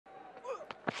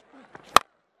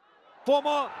4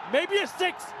 more, maybe a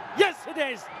 6. Yes, it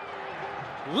is.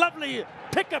 Lovely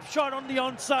pickup shot on the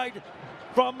onside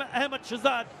from Ahmed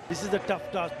Shehzad. This is a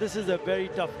tough task. This is a very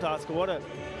tough task. What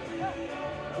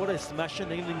a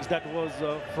smashing innings that was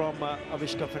from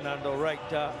Avishka Fernando.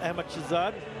 Right, Ahmed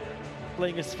Shehzad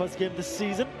playing his first game this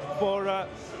season for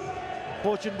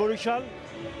Fortune Borishal.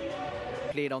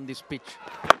 Played on this pitch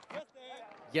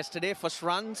yesterday. First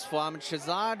runs for Ahmed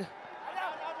Shehzad.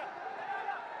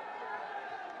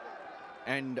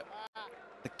 And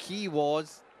the key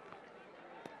was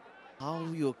how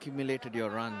you accumulated your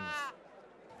runs.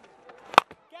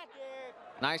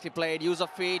 Nicely played, use of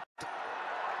feet.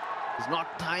 He's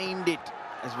not timed it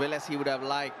as well as he would have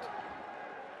liked.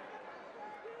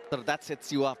 So that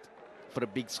sets you up for a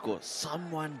big score.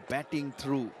 Someone batting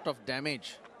through. Of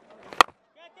damage.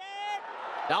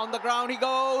 Down the ground he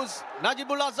goes.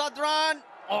 Najibullah Zadran.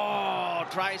 Oh,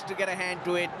 tries to get a hand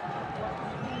to it.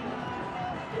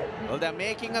 Well, they're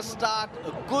making a start,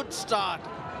 a good start.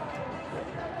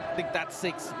 I think that's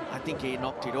 6. I think he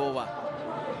knocked it over.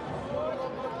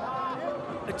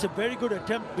 It's a very good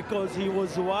attempt because he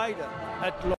was wide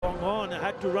at long on,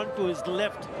 had to run to his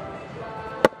left.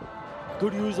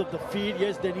 Good use of the feet.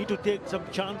 Yes, they need to take some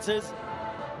chances,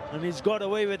 and he's got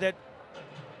away with it.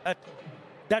 At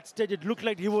that stage, it looked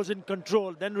like he was in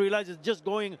control, then realized it's just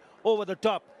going over the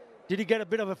top. Did he get a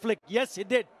bit of a flick? Yes, he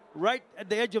did, right at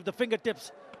the edge of the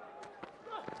fingertips.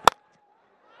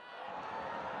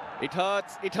 It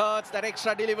hurts, that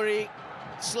extra delivery.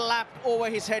 Slapped over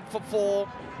his head for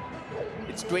 4.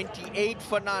 It's 28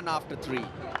 for none after 3.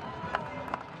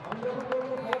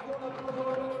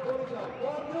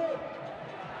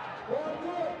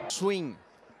 Swing.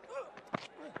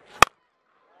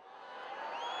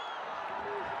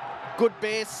 Good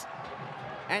base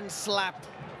and slap.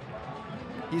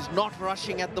 He's not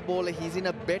rushing at the bowler. He's in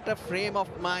a better frame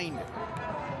of mind.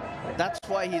 That's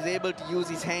why he's able to use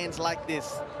his hands like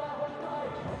this.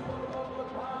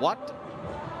 What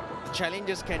the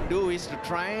challengers can do is to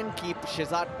try and keep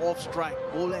Shehzad off strike.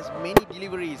 Bowl as many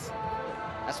deliveries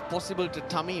as possible to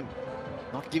Tamim.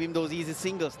 Not give him those easy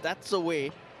singles. That's a way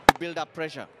to build up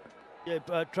pressure. Yeah,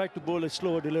 tried to bowl a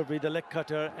slower delivery, the leg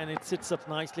cutter, and it sits up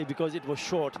nicely because it was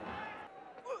short.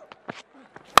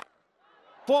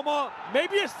 4 more,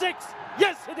 maybe a 6.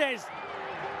 Yes, it is.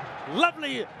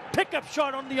 Lovely pickup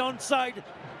shot on the onside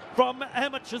from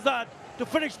Ahmed Shehzad to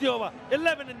finish the over.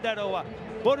 11 in that over.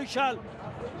 Borishal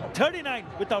 39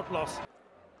 without loss.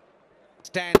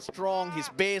 Stands strong, his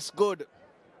base good.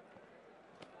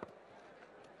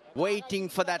 Waiting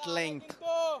for that length.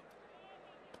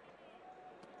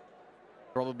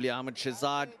 Probably Ahmed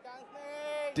Shehzad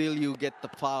till you get the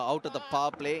power out of the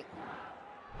power play.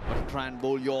 But try and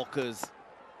bowl Yorkers.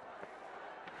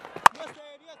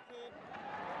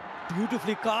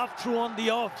 Beautifully carved through on the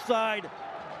offside.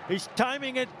 He's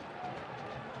timing it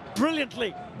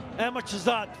brilliantly. Ahmed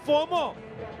Shehzad, 4 more.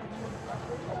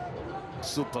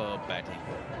 Superb batting.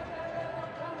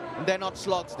 And they're not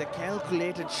slogs, they're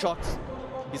calculated shots.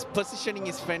 His positioning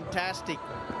is fantastic.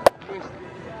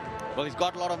 Well, he's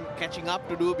got a lot of catching up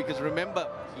to do because remember,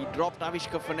 he dropped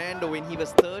Avishka Fernando when he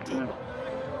was 30. And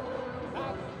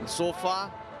so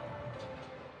far,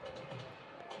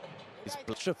 he's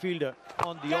extra fielder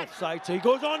on the offside, so he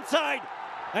goes onside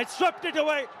and swept it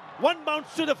away. 1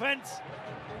 bounce to the fence.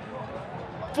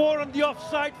 4 on the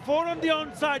offside, 4 on the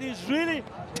onside. He's really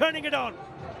turning it on.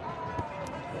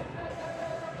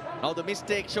 Now the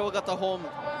mistake Shogata Home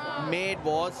made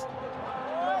was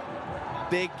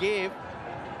they gave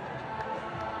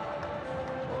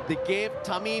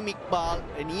Tamim Iqbal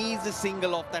an easy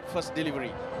single off that first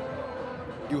delivery.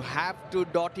 You have to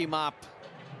dot him up.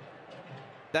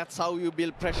 That's how you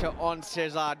build pressure on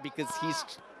Shehzad because he's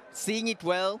seeing it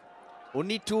well.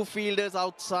 Only 2 fielders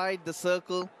outside the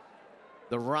circle.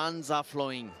 The runs are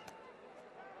flowing.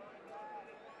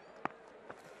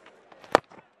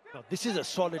 Now, this is a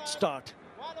solid start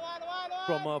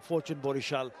from Fortune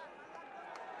Borishal.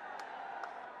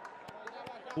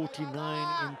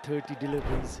 49 in 30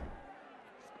 deliveries.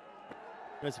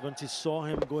 Yes, once he saw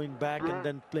him going back and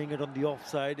then playing it on the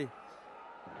offside,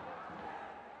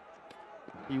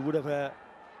 he would have...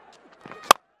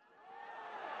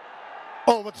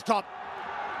 Over the top.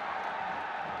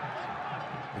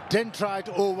 Didn't try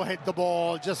to overhit the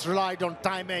ball, just relied on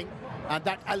timing and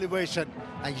that elevation.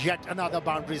 And yet another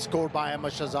boundary scored by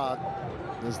Ahmed Shehzad.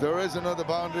 Yes, there is another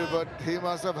boundary, but he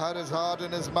must have had his heart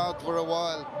in his mouth for a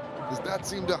while, because that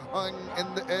seemed to hang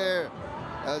in the air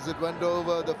as it went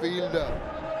over the fielder.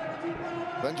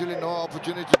 Eventually no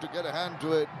opportunity to get a hand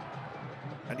to it.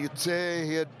 And you'd say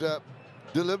he had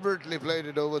deliberately played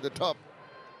it over the top.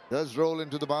 Does roll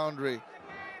into the boundary.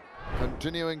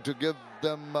 continuing to give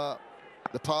them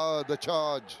the power, the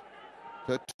charge.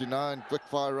 39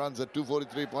 quick-fire runs at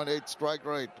 243.8 strike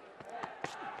rate.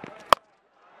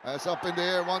 That's up in the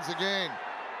air once again.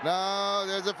 Now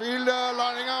there's a fielder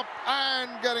lining up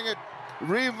and getting it.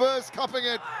 Reverse cupping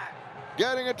it.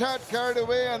 Getting a tad carried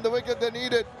away, and the wicket they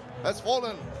needed has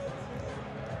fallen.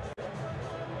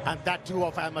 And that too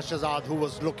of Ahmed Shehzad, who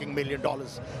was looking $1 million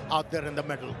out there in the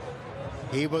middle.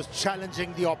 He was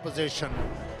challenging the opposition,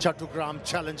 Chattogram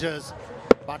Challengers.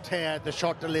 But here, the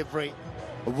short delivery,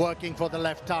 working for the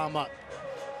left armour.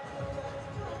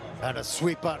 And a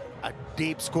sweeper, a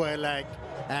deep square leg,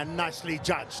 and nicely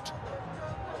judged.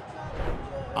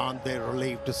 Aren't they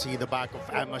relieved to see the back of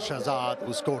Ahmed Shehzad,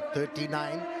 who scored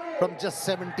 39 from just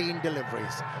 17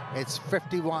 deliveries. It's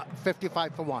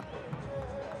 55 for 1.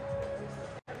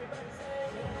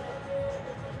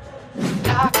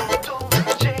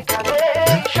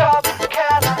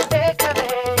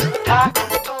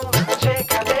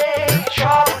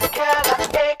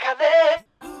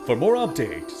 For more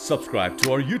updates, subscribe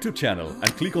to our YouTube channel and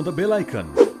click on the bell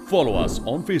icon. Follow us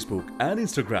on Facebook and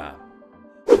Instagram.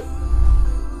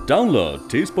 Download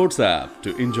TSports app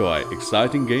to enjoy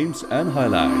exciting games and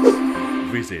highlights.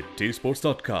 Visit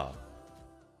tsports.com.